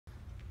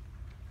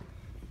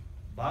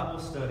Bible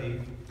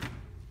study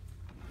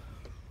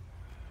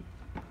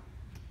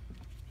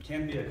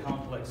can be a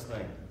complex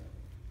thing,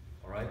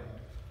 all right?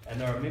 And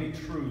there are many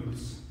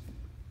truths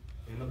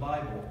in the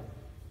Bible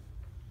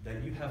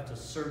that you have to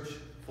search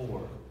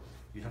for.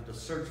 You have to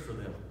search for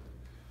them.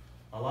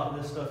 A lot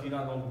of this stuff you're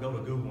not going to go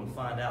to Google and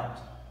find out.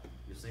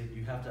 You see,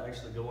 you have to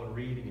actually go and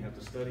read, and you have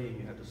to study, and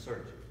you have to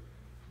search.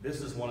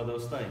 This is one of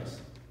those things.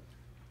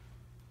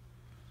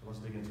 So let's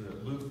dig into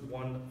it. Luke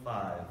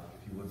 1:5,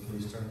 if you would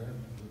please turn there.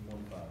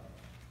 Luke 1:5.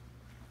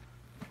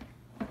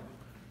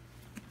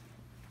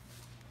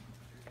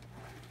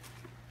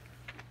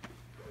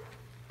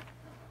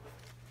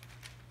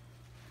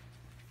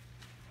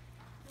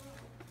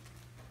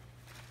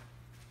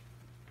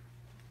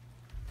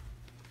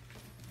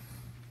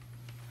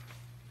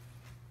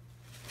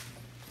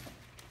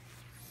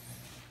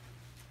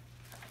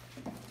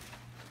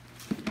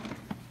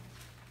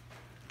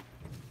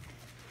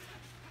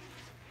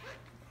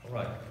 All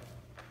right.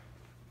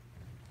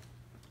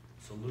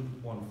 So Luke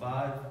 1:5,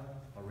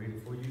 I'll read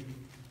it for you.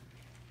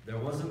 There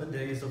was in the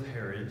days of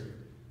Herod,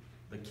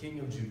 the king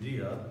of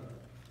Judea,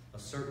 a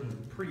certain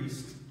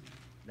priest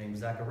named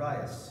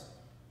Zacharias,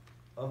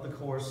 of the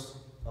course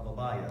of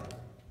Abia,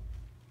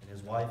 and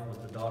his wife was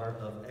the daughter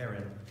of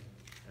Aaron,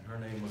 and her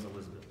name was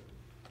Elizabeth.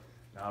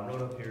 Now I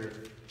wrote up here,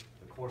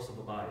 the course of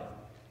Abia.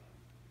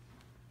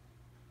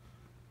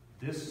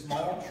 This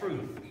small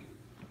truth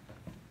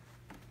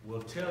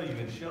will tell you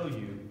and show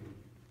you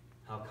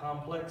how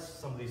complex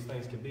some of these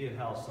things can be and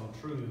how some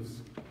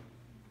truths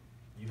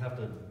you have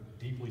to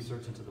deeply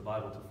search into the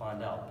Bible to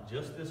find out.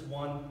 Just this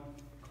one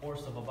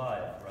course of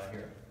Abia right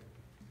here.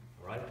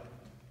 All right?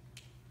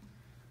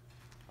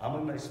 I'm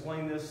going to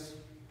explain this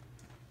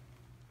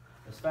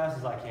as fast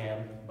as I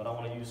can, but I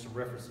want to use some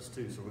references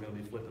too, so we're going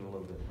to be flipping a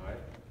little bit. All right?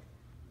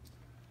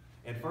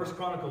 In 1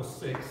 Chronicles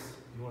 6,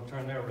 you want to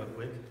turn there real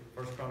quick.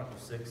 1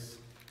 Chronicles 6.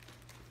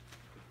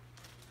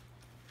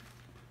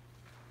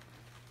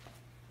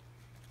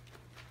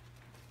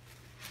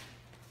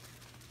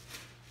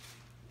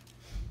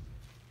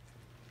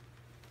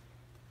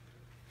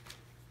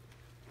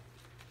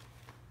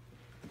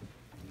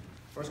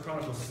 First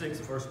Chronicles 6,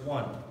 verse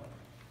 1.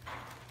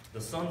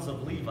 The sons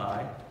of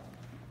Levi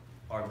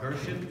are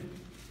Gershon,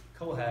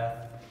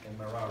 Kohath, and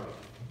Merari.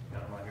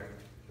 Got them right here.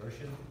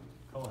 Gershon,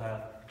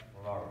 Kohath,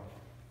 Merari.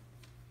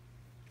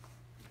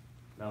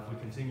 Now, if we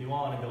continue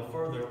on and go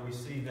further, we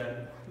see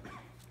that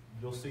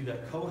you'll see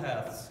that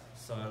Kohath's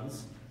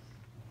sons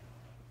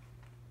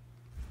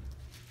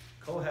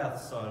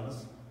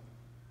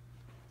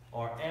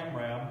are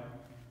Amram,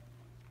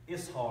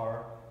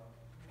 Ishar,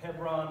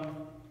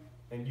 Hebron,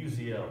 and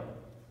Uziel.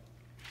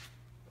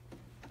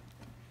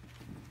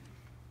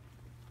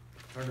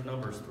 Turn to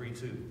Numbers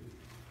 3:2.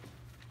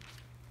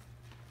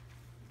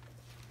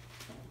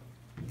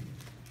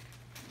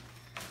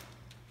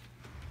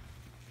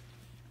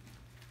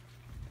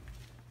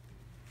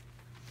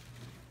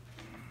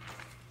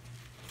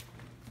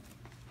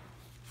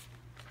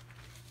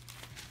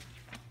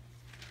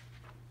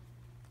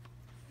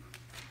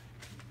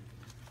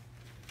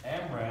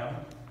 Amram.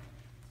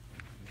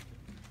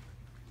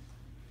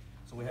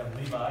 So we have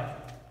Levi,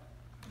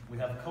 we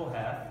have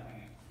Kohath,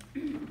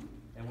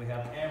 and we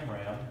have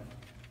Amram,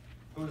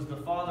 who is the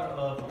father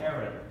of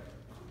Aaron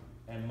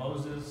and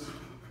Moses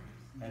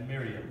and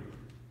Miriam.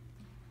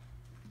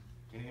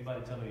 Can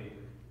anybody tell me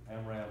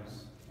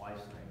Amram's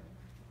wife's name?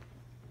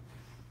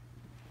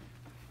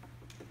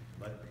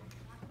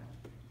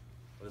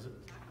 What is it?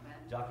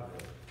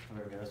 Jochebed.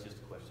 There we go. That's just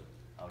a question.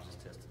 I was just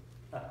testing.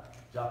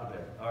 Jochebed.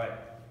 All right.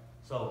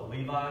 So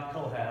Levi,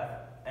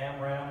 Kohath,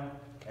 Amram,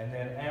 and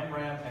then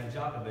Amram and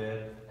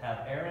Jochebed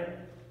have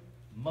Aaron,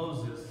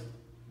 Moses,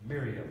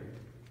 Miriam.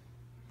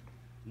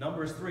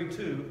 Numbers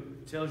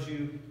 3:2 tells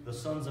you the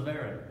sons of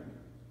Aaron.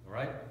 All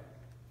right?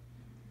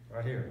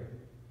 Right here.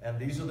 And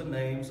these are the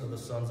names of the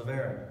sons of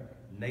Aaron.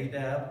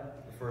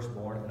 Nadab, the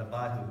firstborn, and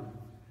Abihu,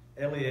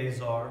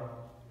 Eleazar,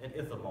 and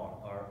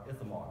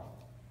Ithamar.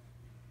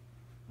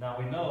 Now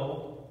we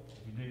know,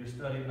 if you do your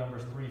study,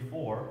 Numbers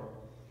 3:4,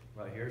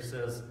 right here, it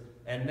says,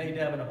 and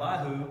Nadab and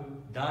Abihu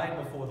died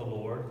before the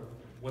Lord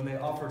when they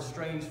offered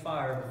strange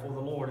fire before the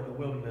Lord in the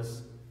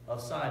wilderness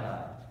of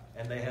Sinai,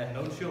 and they had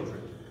no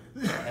children.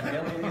 And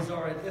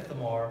Eleazar and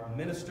Ithamar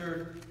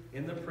ministered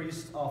in the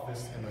priest's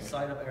office in the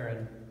sight of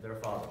Aaron, their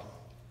father.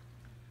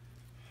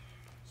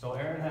 So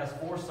Aaron has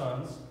 4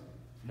 sons,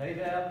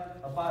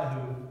 Nadab,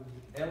 Abihu,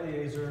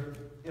 Eleazar,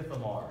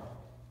 Ithamar.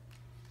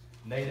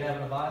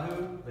 Nadab and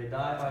Abihu, they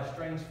died by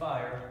strange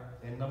fire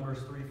in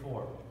Numbers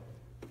 3:4.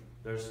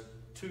 There's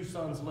 2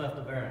 sons left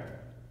of Aaron.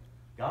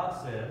 God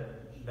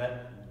said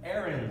that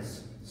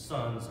Aaron's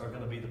sons are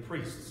going to be the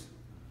priests.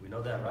 We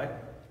know that, right?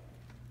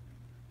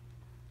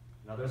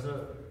 Now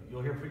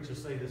you'll hear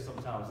preachers say this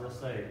sometimes. They'll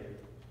say,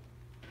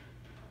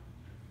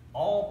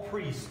 all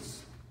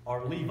priests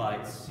are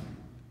Levites,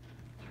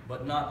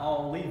 but not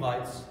all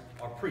Levites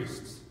are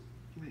priests.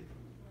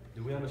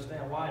 Do we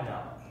understand why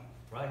now?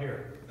 Right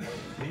here.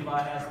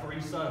 Levi has 3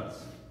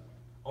 sons.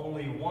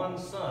 Only one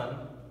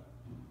son,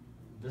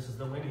 this is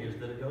the lineage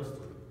that it goes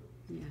through.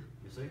 Yeah.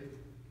 You see?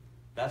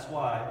 That's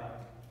why,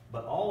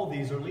 but all of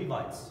these are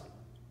Levites.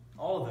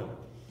 All of them.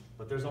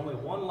 But there's only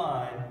one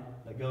line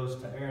that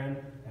goes to Aaron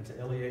and to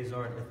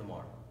Eleazar and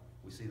Ithamar.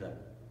 We see that.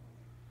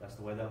 That's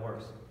the way that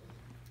works.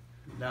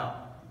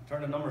 Now,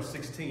 turn to number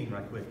 16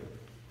 right quick.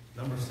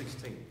 Number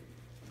 16.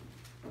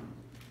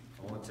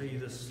 I want to tell you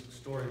this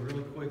story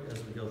really quick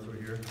as we go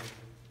through here.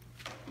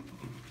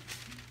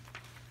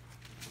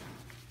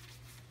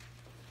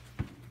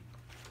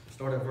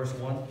 Start at verse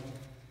 1.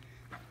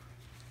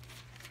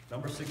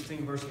 Number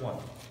 16, verse 1.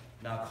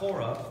 Now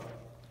Korah,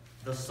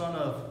 the son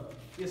of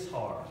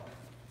Ishar.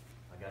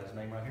 I got his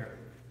name right here.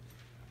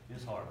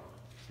 Ishar.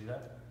 See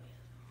that?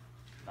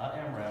 Not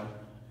Amram,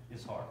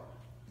 Ishar.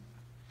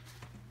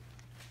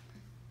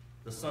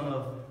 The son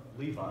of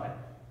Levi.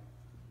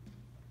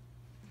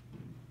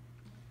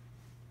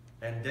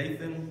 And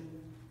Dathan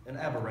and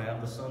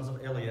Abiram, the sons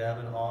of Eliab,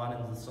 and On,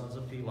 and the sons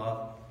of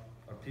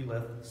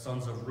Peleth,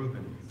 sons of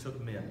Reuben, took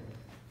men.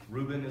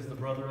 Reuben is the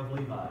brother of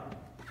Levi. All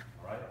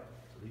right?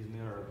 So these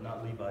men are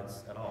not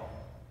Levites at all.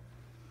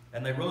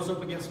 And they rose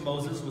up against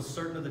Moses with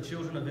certain of the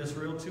children of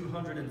Israel,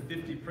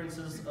 250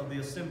 princes of the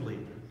assembly,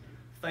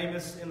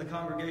 famous in the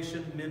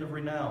congregation, men of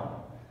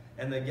renown.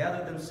 And they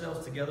gathered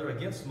themselves together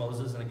against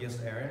Moses and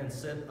against Aaron, and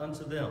said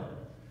unto them,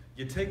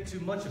 You take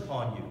too much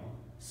upon you,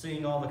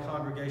 seeing all the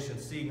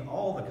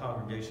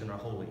congregation are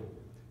holy,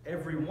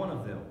 every one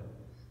of them,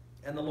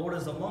 and the Lord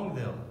is among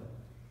them.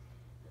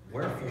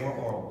 Wherefore,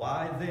 or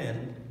why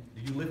then,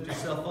 do you lift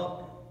yourself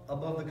up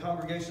above the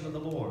congregation of the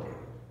Lord?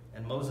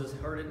 And Moses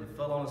heard it and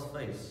fell on his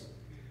face.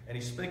 And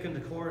he spake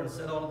unto Korah and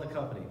said unto the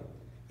company,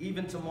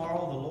 Even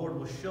tomorrow the Lord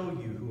will show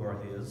you who are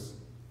his,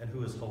 and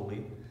who is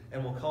holy,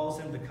 and will cause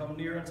him to come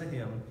near unto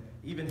him,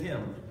 even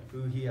him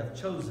who he hath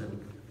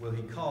chosen will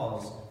he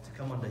cause to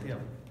come unto him.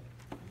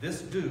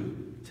 This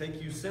do,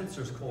 take you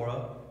censers,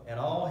 Korah, and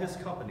all his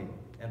company,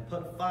 and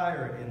put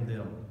fire in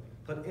them.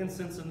 Put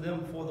incense in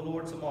them before the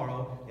Lord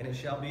tomorrow, and it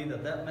shall be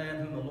that that man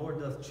whom the Lord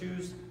doth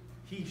choose,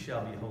 he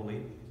shall be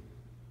holy.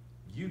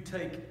 You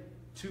take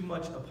too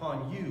much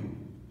upon you,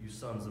 you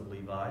sons of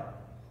Levi.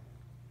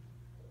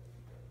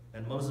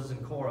 And Moses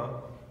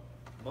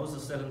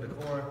said unto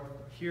Korah,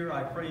 Hear,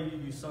 I pray you,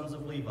 you sons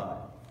of Levi.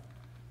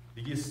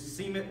 Do you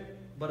seem it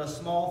but a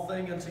small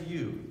thing unto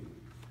you,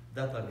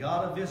 that the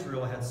God of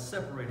Israel hath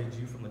separated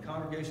you from the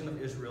congregation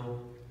of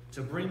Israel,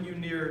 to bring you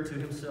near to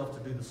himself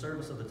to do the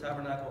service of the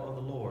tabernacle of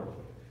the Lord,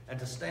 and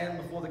to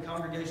stand before the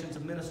congregation to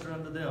minister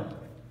unto them?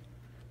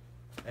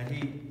 And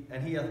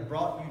he hath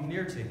brought you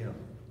near to him,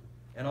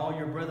 and all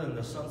your brethren,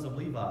 the sons of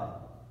Levi,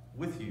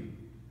 with you,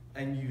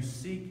 and you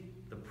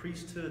seek the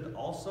priesthood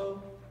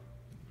also?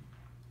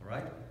 All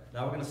right?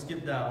 Now we're going to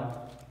skip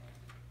down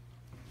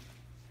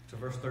to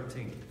verse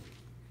 13.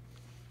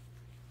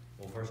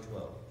 Well, verse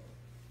 12.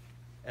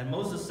 And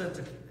Moses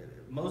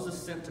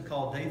sent to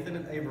call Dathan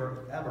and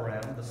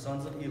Abiram, the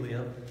sons of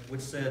Eliab,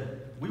 which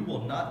said, We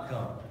will not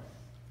come.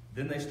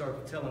 Then they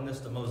start telling this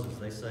to Moses.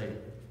 They say,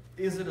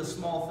 Is it a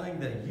small thing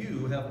that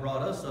you have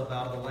brought us up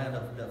out of the land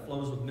that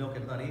flows with milk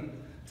and honey,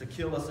 to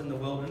kill us in the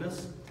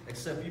wilderness,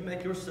 except you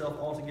make yourself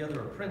altogether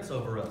a prince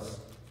over us?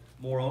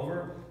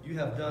 Moreover, you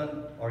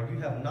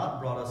have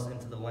not brought us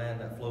into the land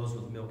that flows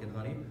with milk and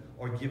honey,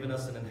 or given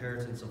us an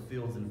inheritance of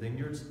fields and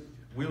vineyards.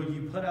 Will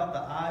you put out the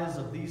eyes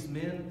of these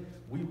men?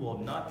 We will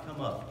not come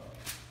up.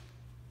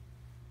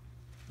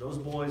 Those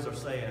boys are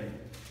saying,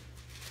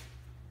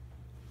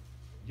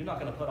 You're not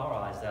going to put our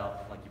eyes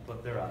out like you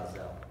put their eyes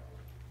out.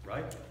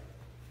 Right?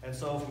 And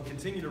so if we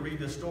continue to read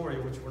this story,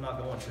 which we're not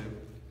going to,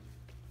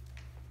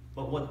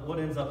 but what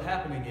ends up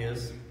happening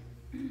is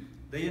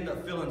they end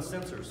up filling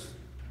censers.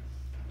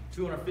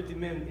 250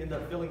 men end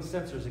up filling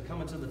censers and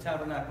coming to the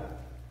tabernacle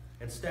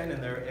and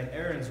standing there, and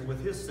Aaron's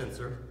with his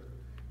censer,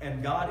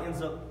 and God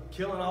ends up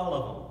killing all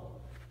of them.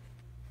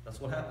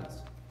 That's what happens.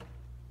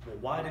 Well,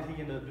 why did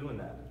he end up doing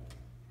that?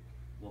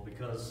 Well,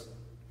 because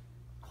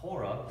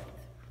Korah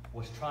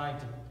was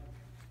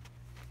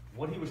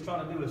what he was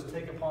trying to do is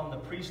take upon the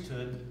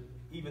priesthood,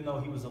 even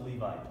though he was a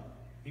Levite.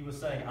 He was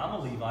saying, I'm a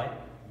Levite.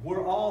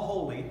 We're all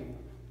holy.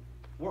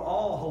 We're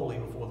all holy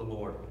before the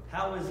Lord.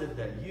 How is it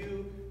that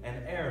you and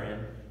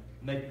Aaron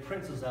make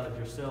princes out of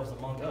yourselves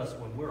among us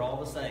when we're all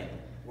the same?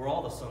 We're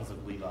all the sons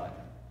of Levi.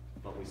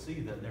 But we see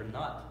that they're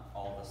not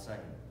all the same.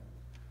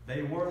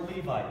 They were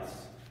Levites,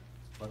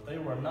 but they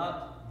were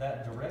not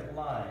that direct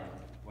line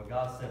where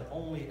God said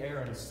only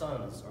Aaron's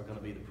sons are going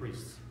to be the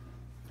priests.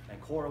 And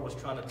Korah was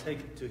trying to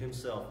take to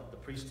himself the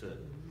priesthood.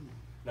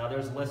 Now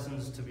there's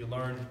lessons to be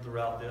learned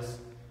throughout this.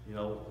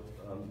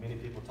 Many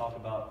people talk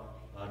about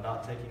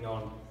not taking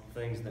on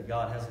things that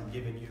God hasn't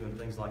given you and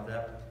things like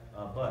that.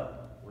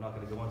 But we're not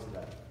going to go into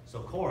that. So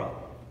Korah,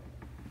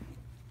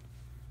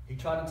 he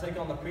tried to take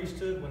on the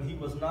priesthood when he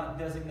was not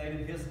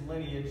designated, his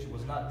lineage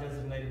was not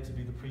designated to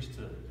be the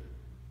priesthood.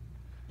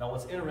 Now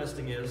what's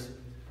interesting is,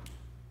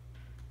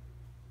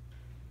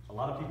 a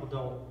lot of people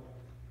don't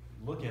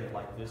look at it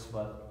like this,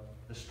 but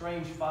the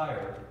strange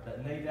fire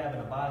that Nadab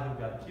and Abihu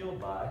got killed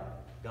by,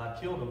 God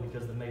killed them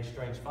because they made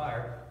strange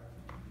fire.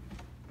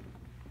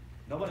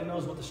 Nobody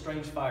knows what the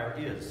strange fire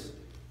is.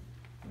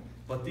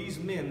 But these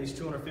men, these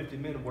 250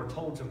 men, were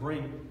told to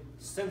bring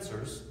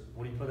censers.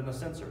 What do you put in a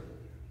censer?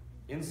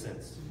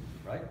 Incense,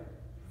 right?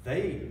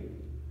 They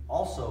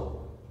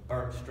also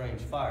burnt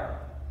strange fire.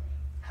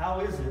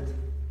 How is it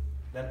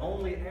that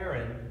only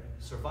Aaron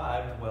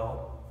survived?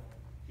 Well,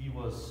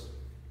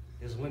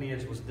 his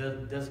lineage was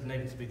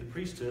designated to be the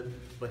priesthood,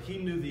 but he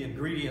knew the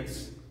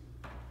ingredients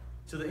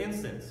to the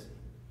incense.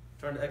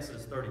 Turn to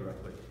Exodus 30 right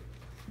quick.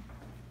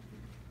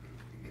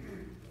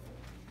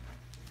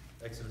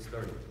 Exodus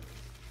 30.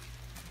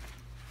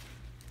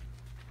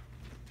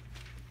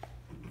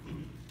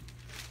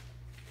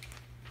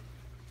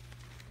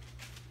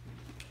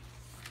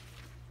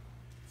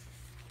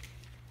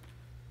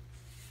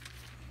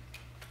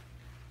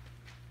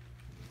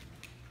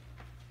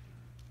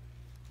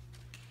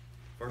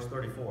 Verse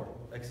 34,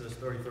 Exodus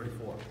 30,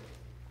 34.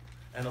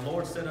 And the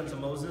Lord said unto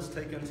Moses,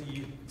 Take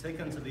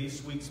unto thee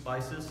sweet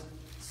spices,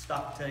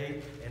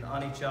 stocte, and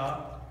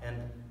onycha, and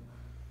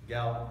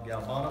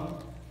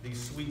galbanum, these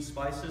sweet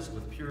spices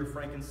with pure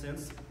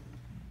frankincense.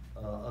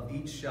 Of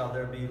each shall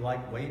there be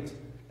like weight,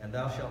 and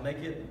thou shalt make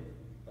it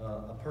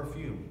a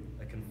perfume,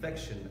 a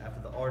confection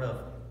after the art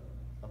of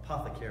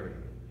apothecary,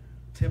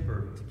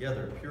 tempered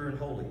together, pure and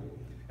holy.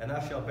 And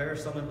thou shalt bear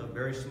some of it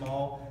very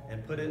small,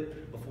 and put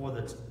it before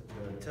the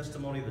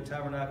testimony of the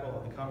tabernacle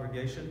of the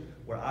congregation,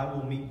 where I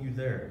will meet you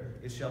there.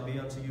 It shall be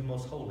unto you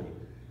most holy.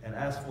 And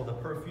as for the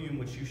perfume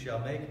which you shall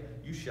make,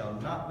 you shall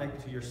not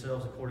make to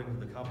yourselves according to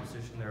the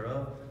composition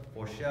thereof,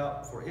 for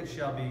it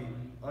shall be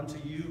unto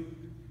you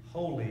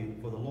holy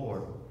for the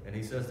Lord. And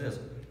he says this,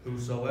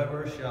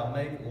 Whosoever shall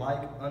make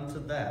like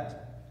unto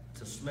that,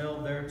 to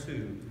smell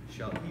thereto,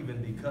 shall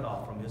even be cut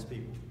off from his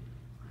people.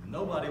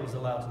 Nobody was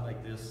allowed to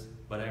make this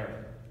but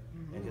Aaron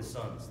and his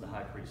sons, the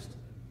high priest.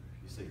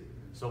 You see.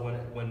 So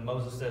when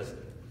Moses says,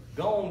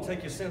 Go on,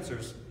 take your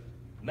censers,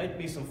 make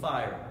me some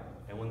fire.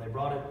 And when they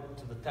brought it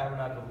to the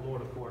tabernacle of the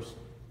Lord, of course,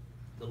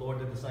 the Lord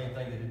did the same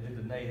thing that he did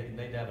to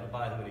Nadab and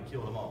Abihu when he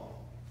killed them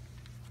all.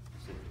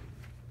 See?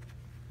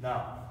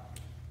 Now,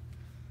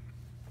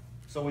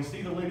 so we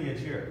see the lineage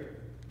here.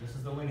 This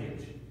is the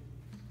lineage.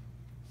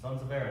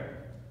 Sons of Aaron.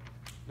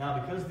 Now,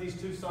 because these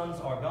two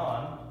sons are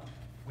gone,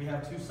 we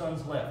have two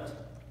sons left.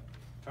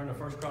 Turn to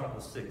 1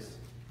 Chronicles 6.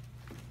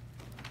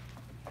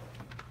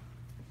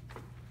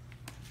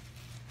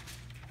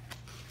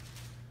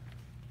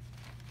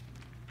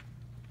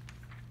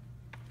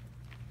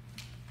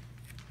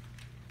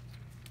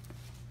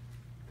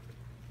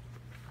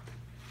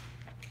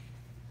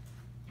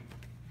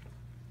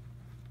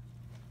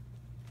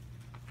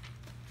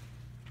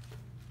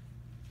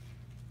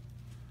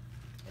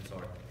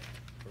 Sorry,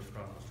 1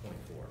 Chronicles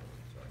 24.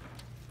 Sorry.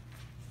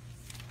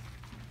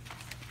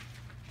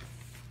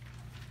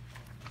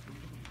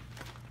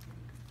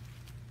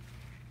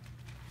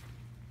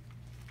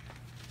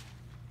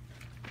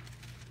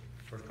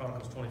 First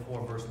Chronicles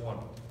 24, verse 1.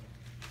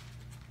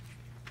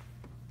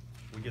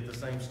 We get the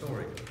same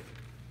story.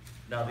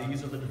 Now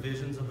these are the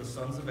divisions of the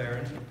sons of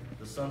Aaron.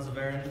 The sons of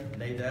Aaron,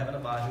 Nadab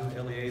and Abihu,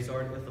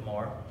 Eleazar and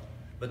Ithamar.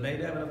 But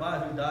Nadab and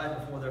Abihu died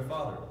before their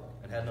father,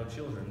 and had no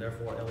children.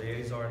 Therefore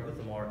Eleazar and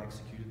Ithamar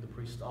executed the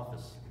priest's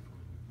office.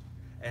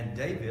 And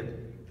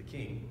David, the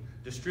king,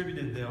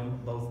 distributed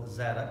them both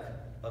Zadok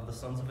of the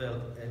sons of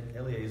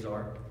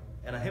Eleazar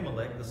and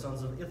Ahimelech, the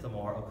sons of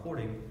Ithamar,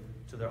 according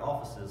to their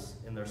offices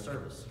in their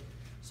service.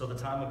 So the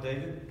time of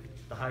David,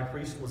 the high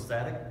priest was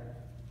Zadok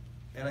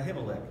and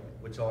Ahimelech,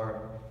 which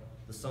are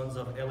the sons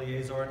of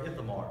Eleazar and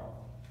Ithamar,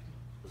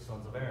 the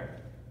sons of Aaron.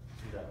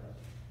 See that?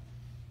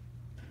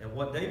 And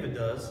what David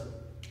does,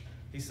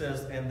 he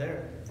says,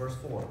 verse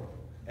 4,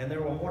 and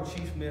there were more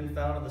chief men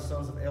found of the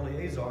sons of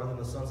Eleazar than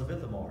the sons of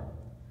Ithamar,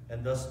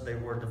 and thus they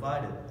were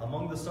divided.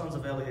 Among the sons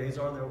of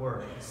Eleazar there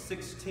were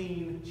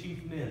 16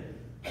 chief men,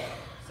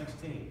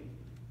 16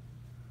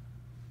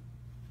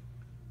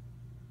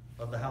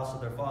 of the house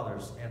of their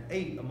fathers, and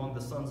 8 among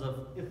the sons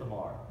of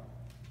Ithamar.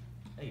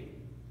 8.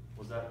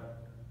 Was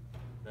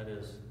that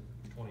is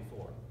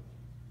 24.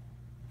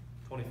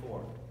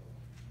 24.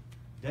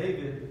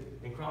 David,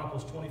 in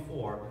Chronicles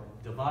 24,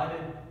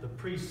 divided the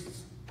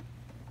priests,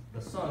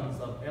 the sons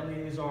of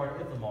Eleazar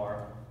and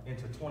Ithamar,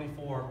 into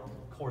 24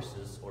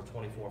 courses or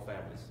 24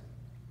 families.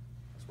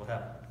 That's what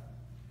happened.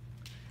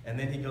 And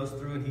then he goes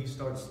through and he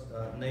starts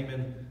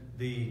naming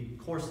the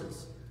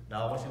courses.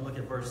 Now I want you to look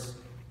at verse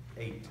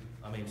 10.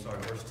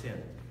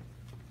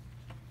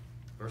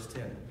 Verse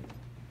 10.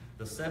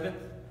 The 7th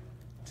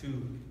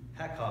to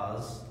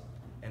Hakaz,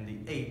 and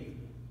the 8th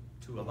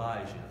to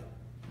Abijah.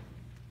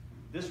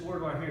 This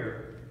word right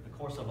here, the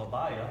Course of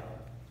Abia,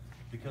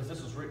 because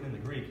this was written in the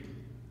Greek,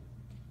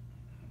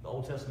 the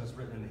Old Testament is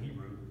written in the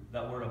Hebrew,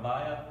 that word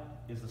Abia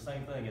is the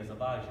same thing as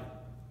Abijah.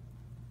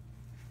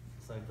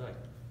 Same thing.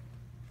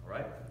 All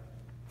right?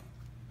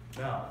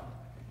 Now,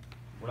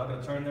 we're not going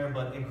to turn there,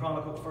 but in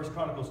 1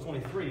 Chronicles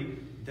 23,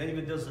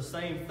 David does the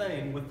same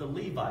thing with the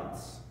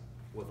Levites.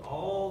 With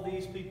all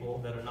these people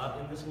that are not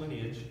in this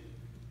lineage,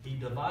 he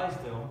divides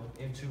them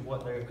into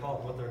what they're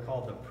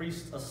called the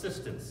priest's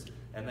assistants.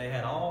 And they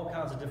had all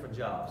kinds of different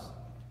jobs.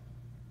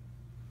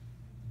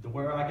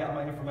 where I got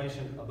my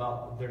information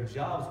about their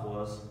jobs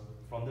was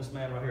from this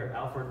man right here,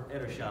 Alfred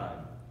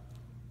Edersheim.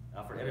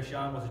 Alfred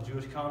Edersheim was a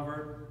Jewish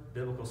convert,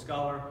 biblical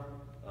scholar,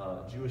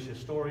 Jewish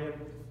historian.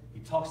 He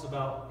talks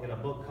about in a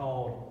book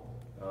called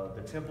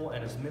The Temple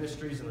and Its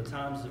Ministries in the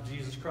Times of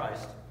Jesus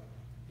Christ.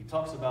 He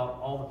talks about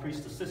all the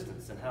priest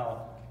assistants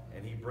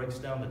and he breaks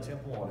down the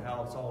temple and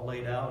how it's all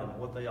laid out and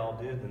what they all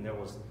did. And there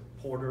was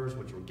porters,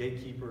 which were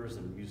gatekeepers,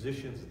 and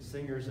musicians and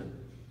singers, and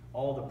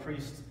all the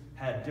priests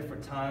had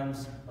different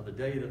times of the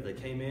day that they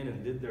came in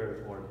and did they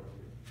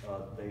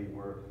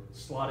were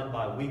slotted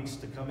by weeks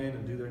to come in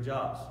and do their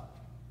jobs.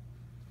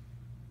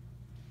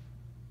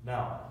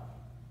 Now,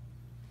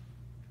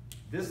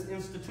 this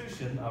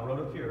institution, I wrote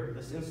up here,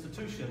 this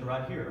institution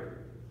right here,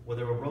 where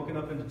they were broken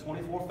up into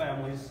 24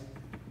 families,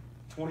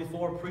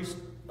 24 priest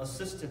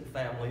assistant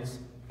families,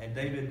 and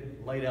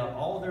David laid out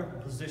all their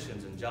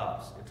positions and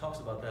jobs. It talks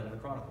about that in the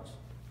Chronicles.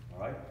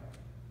 All right?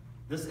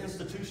 This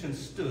institution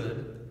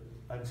stood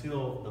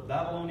until the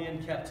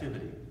Babylonian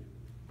captivity.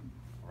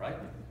 All right?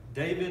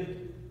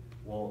 David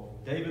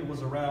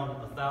was around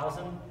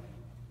 1000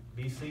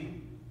 BC.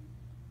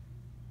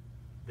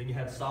 Then you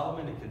had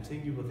Solomon, it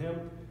continued with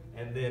him.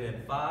 And then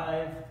in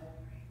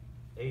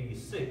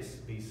 586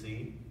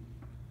 BC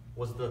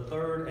was the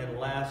third and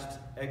last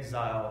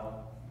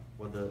exile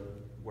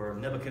where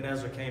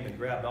Nebuchadnezzar came and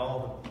grabbed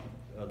all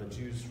the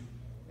Jews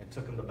and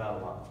took them to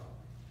Babylon.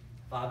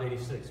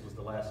 586 was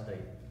the last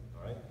date.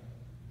 All right?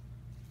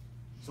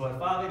 So at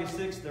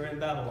 586, they're in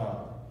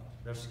Babylon.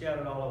 They're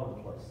scattered all over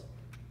the place.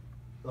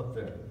 Up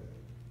there.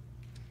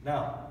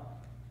 Now,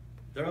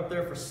 they're up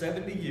there for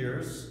 70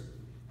 years.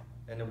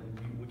 And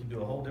we can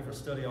do a whole different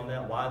study on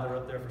that, why they're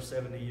up there for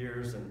 70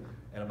 years and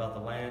about the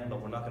land, but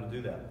we're not going to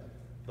do that.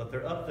 But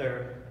they're up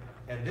there,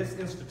 and this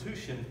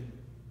institution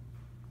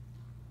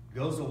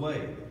goes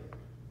away.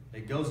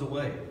 It goes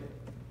away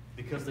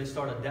because they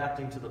start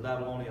adapting to the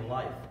Babylonian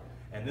life.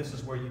 And this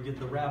is where you get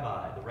the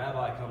rabbi. The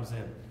rabbi comes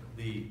in.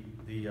 The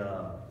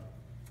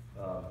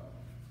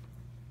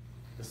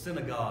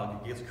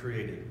synagogue gets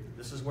created.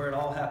 This is where it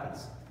all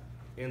happens,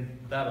 in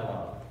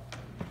Babylon.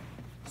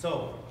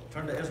 So,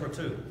 turn to Ezra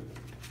 2.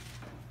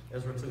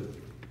 Ezra 2.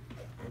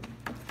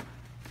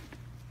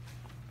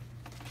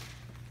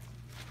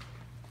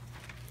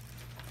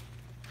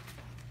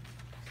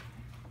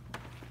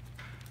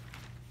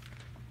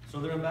 So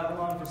they're in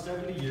Babylon for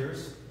 70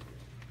 years.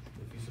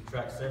 If you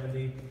subtract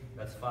 70,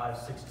 that's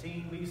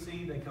 516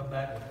 BC. They come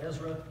back with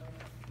Ezra,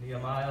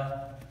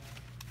 Nehemiah.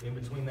 In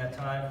between that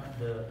time,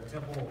 the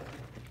temple,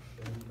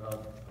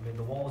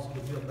 the walls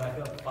get built back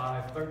up.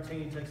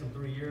 513 takes them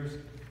 3 years.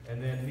 And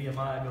then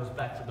Nehemiah goes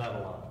back to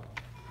Babylon.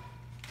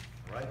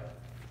 All right?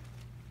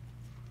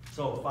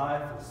 So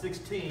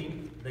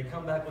 516, they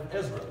come back with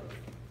Ezra.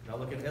 Now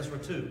look at Ezra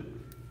 2.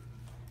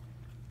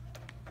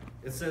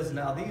 It says,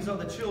 "Now these are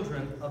the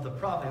children of the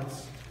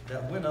province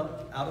that went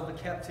up out of the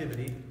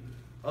captivity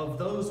of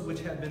those which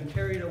had been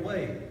carried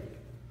away,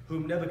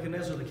 whom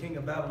Nebuchadnezzar the king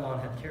of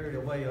Babylon had carried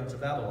away unto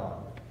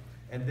Babylon,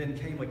 and then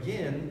came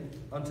again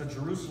unto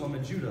Jerusalem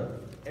and Judah,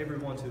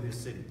 everyone to his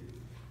city."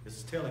 This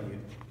is telling you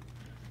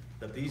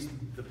that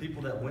the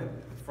people that went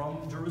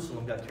from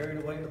Jerusalem got carried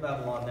away to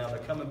Babylon. Now they're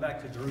coming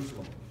back to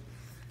Jerusalem.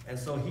 And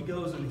so he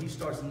goes and he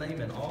starts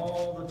naming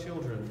all the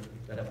children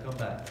that have come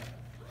back.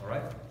 All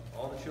right?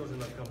 All the children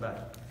that have come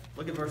back.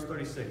 Look at verse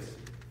 36.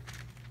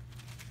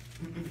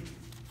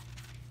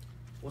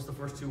 What's the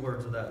first two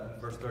words of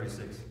that verse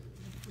 36?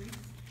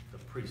 The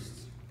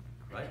priests.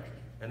 Right?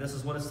 And this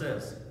is what it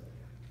says.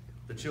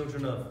 The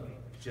children of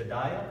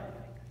Jediah,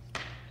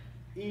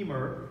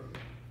 Emer,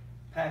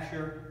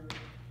 Pashur,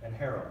 and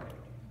Haram.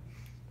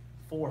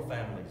 4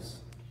 families.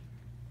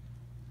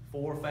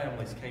 4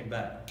 families came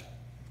back.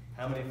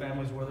 How many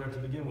families were there to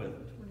begin with?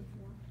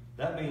 24.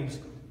 That means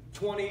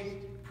 20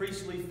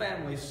 priestly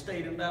families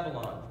stayed in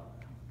Babylon.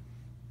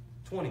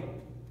 20.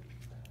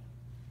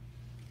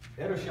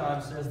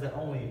 Edersheim says that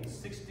only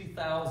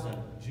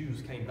 60,000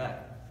 Jews came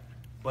back.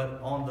 But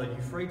on the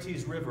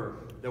Euphrates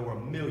River, there were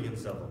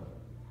millions of them.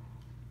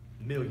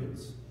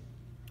 Millions.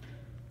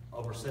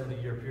 Over a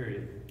 70-year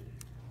period.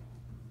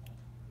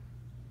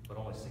 But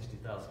only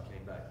 60,000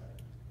 came back.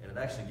 And it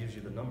actually gives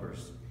you the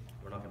numbers.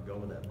 We're not going to go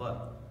over that.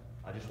 But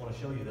I just want to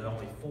show you that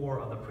only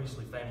 4 of the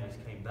priestly families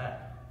came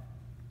back.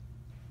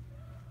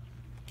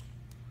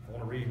 I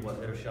want to read what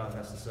Edersheim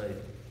has to say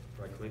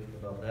right quick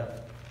about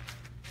that.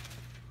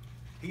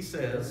 He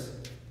says,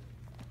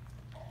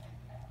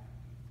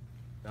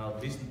 now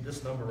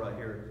this number right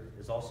here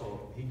is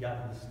also, he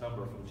got this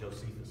number from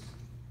Josephus.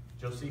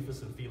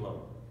 Josephus and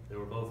Philo, they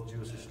were both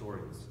Jewish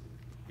historians.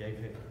 Gave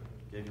him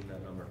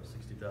that number.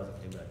 60,000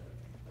 came back.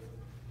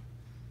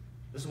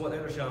 This is what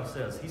Edersheim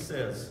says. He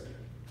says,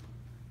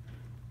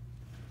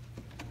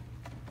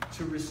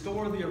 to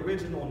restore the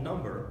original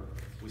number,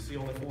 we see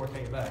only 4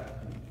 came back.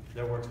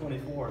 There were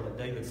 24 that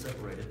David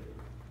separated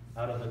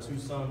out of the 2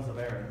 sons of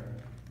Aaron.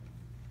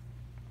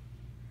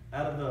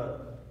 Out of the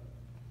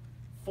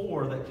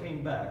 4 that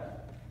came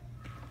back,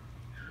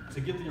 to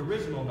get the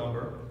original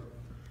number,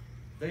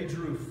 they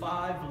drew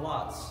 5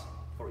 lots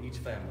for each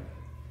family.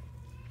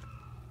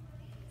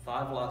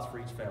 5 lots for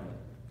each family.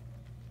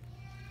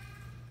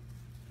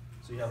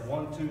 So you have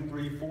 1, 2,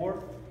 3,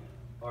 4,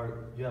 or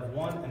you have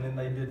 1, and then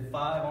they did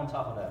 5 on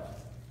top of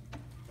that.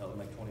 That would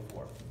make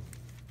 24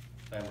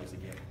 families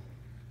again.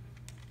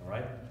 All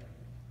right?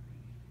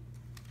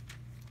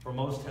 For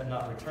most had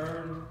not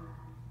returned,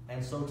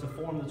 and so to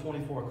form the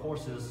 24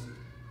 courses,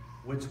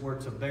 which were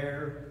to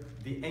bear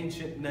the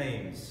ancient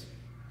names.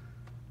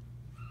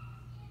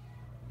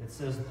 It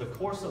says the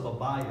course of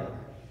Abia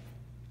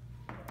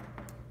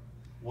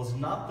was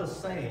not the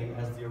same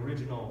as the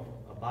original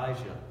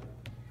Abijah.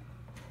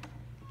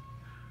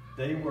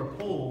 They were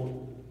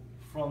pulled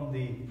from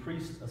the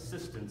priest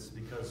assistants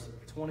because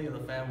 20 of the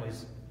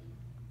families,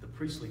 the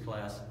priestly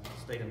class,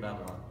 stayed in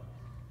Babylon.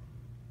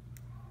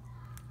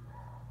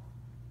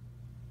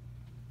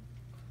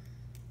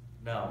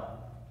 Now,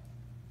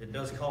 it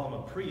does call him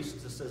a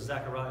priest. It says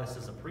Zacharias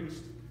is a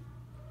priest.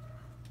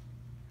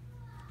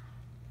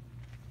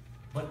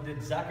 But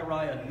did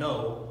Zechariah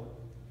know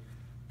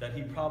that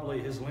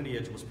his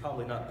lineage was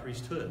probably not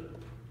priesthood?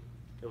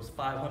 It was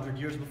 500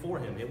 years before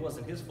him. It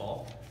wasn't his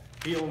fault.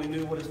 He only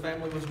knew what his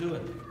family was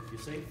doing, you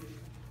see?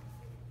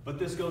 But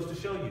this goes to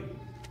show you,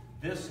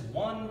 this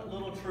one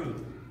little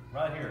truth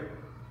right here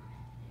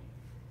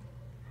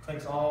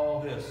takes all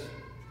this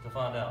to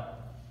find out.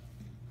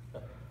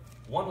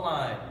 One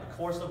line, the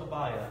Course of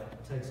Abia,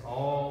 takes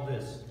all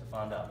this to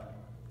find out.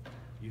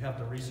 You have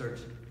to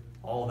research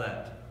all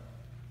that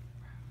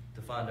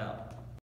to find out.